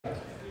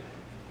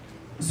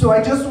So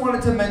I just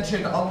wanted to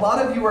mention, a lot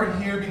of you are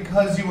here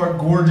because you are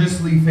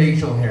gorgeously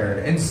facial haired,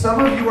 and some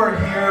of you are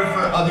here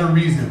for other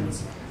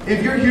reasons.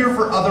 If you're here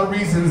for other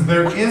reasons,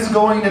 there is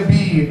going to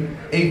be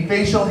a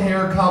facial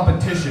hair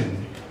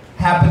competition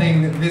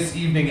happening this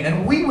evening,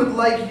 and we would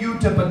like you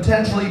to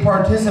potentially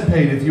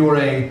participate if you're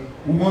a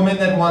woman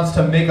that wants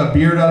to make a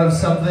beard out of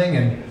something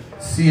and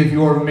see if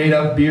your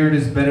made-up beard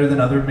is better than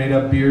other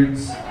made-up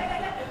beards.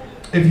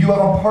 If you have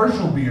a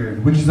partial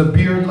beard, which is a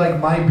beard like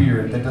my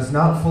beard that does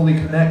not fully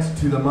connect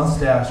to the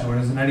mustache or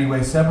is in any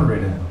way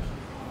separated.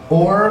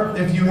 Or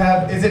if you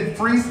have, is it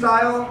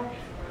freestyle?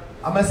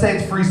 I'm gonna say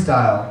it's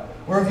freestyle.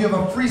 Or if you have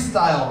a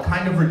freestyle,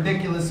 kind of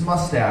ridiculous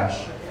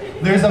mustache.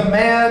 There's a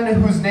man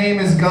whose name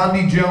is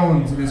Gandhi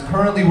Jones and is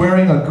currently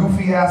wearing a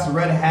goofy-ass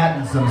red hat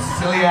and some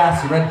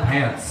silly-ass red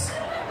pants.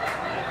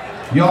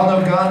 Y'all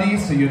know Gandhi,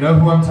 so you know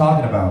who I'm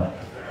talking about.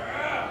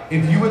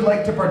 If you would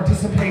like to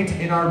participate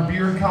in our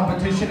beard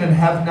competition and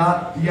have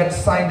not yet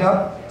signed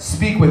up,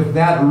 speak with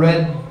that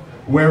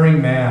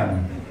red-wearing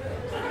man.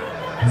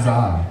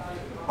 Huzzah.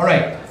 All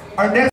right, our next